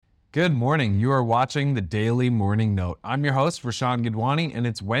Good morning. You are watching the Daily Morning Note. I'm your host, Rashan Gidwani, and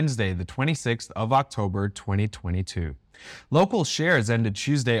it's Wednesday, the 26th of October, 2022. Local shares ended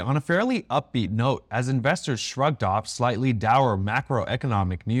Tuesday on a fairly upbeat note as investors shrugged off slightly dour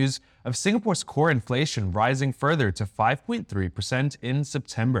macroeconomic news of Singapore's core inflation rising further to 5.3% in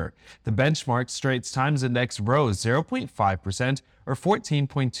September. The benchmark Straits Times Index rose 0.5% or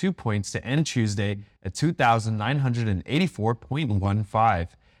 14.2 points to end Tuesday at 2,984.15.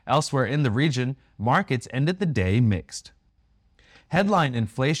 Elsewhere in the region, markets ended the day mixed. Headline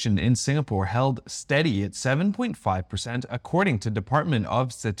inflation in Singapore held steady at 7.5% according to Department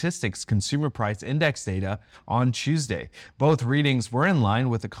of Statistics Consumer Price Index data on Tuesday. Both readings were in line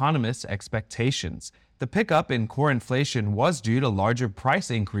with economists' expectations. The pickup in core inflation was due to larger price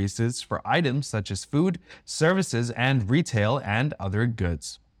increases for items such as food, services, and retail and other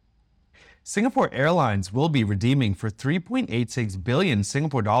goods. Singapore Airlines will be redeeming for 3.86 billion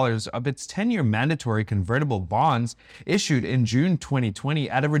Singapore dollars of its 10-year mandatory convertible bonds issued in June 2020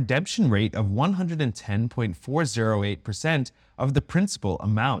 at a redemption rate of 110.408% of the principal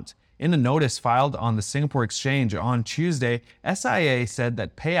amount. In a notice filed on the Singapore Exchange on Tuesday, SIA said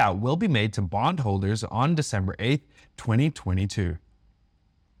that payout will be made to bondholders on December 8, 2022.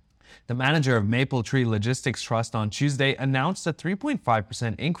 The manager of Maple Tree Logistics Trust on Tuesday announced a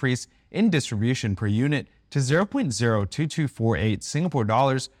 3.5% increase in distribution per unit to 0.02248 Singapore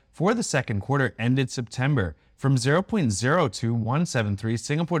dollars for the second quarter ended September, from 0.02173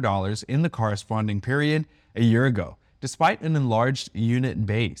 Singapore dollars in the corresponding period a year ago. Despite an enlarged unit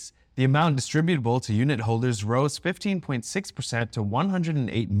base, the amount distributable to unit holders rose 15.6% to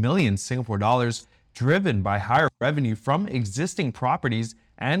 108 million Singapore dollars, driven by higher revenue from existing properties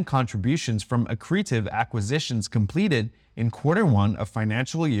and contributions from accretive acquisitions completed in quarter one of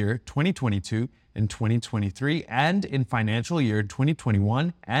financial year 2022 and 2023 and in financial year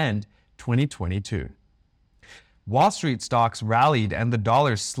 2021 and 2022. Wall Street stocks rallied and the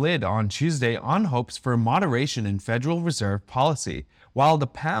dollar slid on Tuesday on hopes for moderation in Federal Reserve policy, while the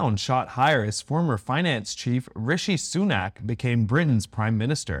pound shot higher as former finance chief Rishi Sunak became Britain's prime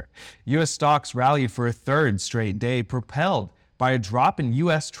minister. U.S. stocks rallied for a third straight day, propelled by a drop in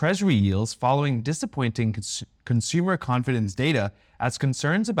U.S. Treasury yields following disappointing consumer confidence data as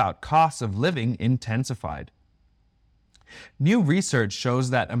concerns about costs of living intensified. New research shows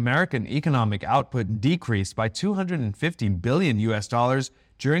that American economic output decreased by $250 billion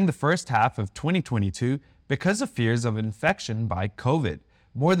during the first half of 2022 because of fears of infection by COVID.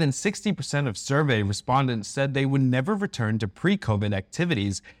 More than 60% of survey respondents said they would never return to pre-COVID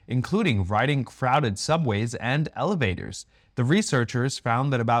activities, including riding crowded subways and elevators. The researchers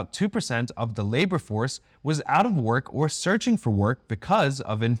found that about 2% of the labor force was out of work or searching for work because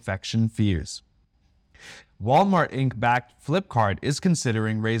of infection fears. Walmart Inc.-backed Flipkart is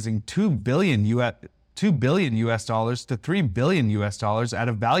considering raising $2 billion to $3 billion at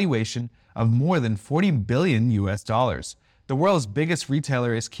a valuation of more than $40 billion. The world's biggest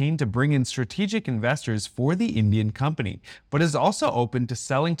retailer is keen to bring in strategic investors for the Indian company, but is also open to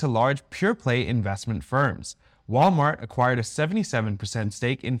selling to large pure-play investment firms. Walmart acquired a 77%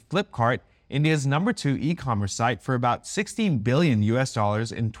 stake in Flipkart, India's number 2 e-commerce site, for about $16 billion in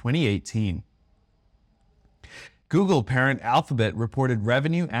 2018. Google parent Alphabet reported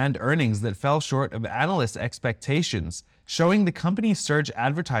revenue and earnings that fell short of analysts' expectations, showing the company's search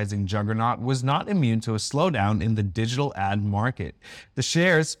advertising juggernaut was not immune to a slowdown in the digital ad market. The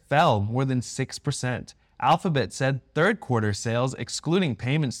shares fell more than 6%. Alphabet said third quarter sales, excluding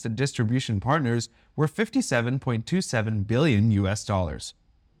payments to distribution partners, were $57.27 billion.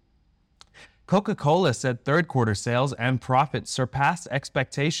 Coca-Cola said third quarter sales and profits surpassed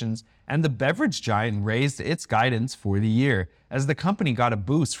expectations, and the beverage giant raised its guidance for the year as the company got a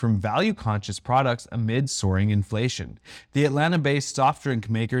boost from value-conscious products amid soaring inflation. The Atlanta-based soft drink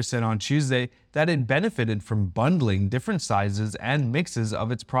maker said on Tuesday that it benefited from bundling different sizes and mixes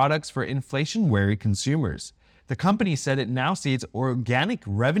of its products for inflation-wary consumers. The company said it now sees organic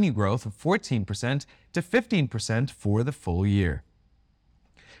revenue growth of 14% to 15% for the full year.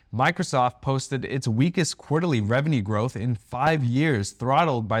 Microsoft posted its weakest quarterly revenue growth in 5 years,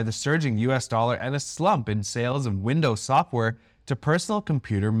 throttled by the surging US dollar and a slump in sales of Windows software to personal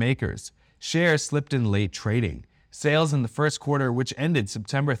computer makers. Shares slipped in late trading. Sales in the first quarter, which ended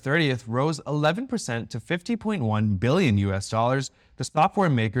September 30th, rose 11% to $50.1 billion, the software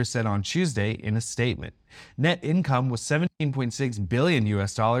maker said on Tuesday in a statement. Net income was $17.6 billion, or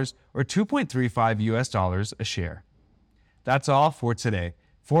 $2.35 a share. That's all for today.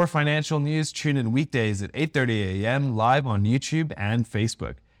 For financial news, tune in weekdays at 8:30 a.m. live on YouTube and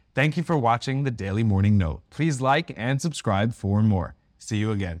Facebook. Thank you for watching the Daily Morning Note. Please like and subscribe for more. See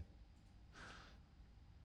you again.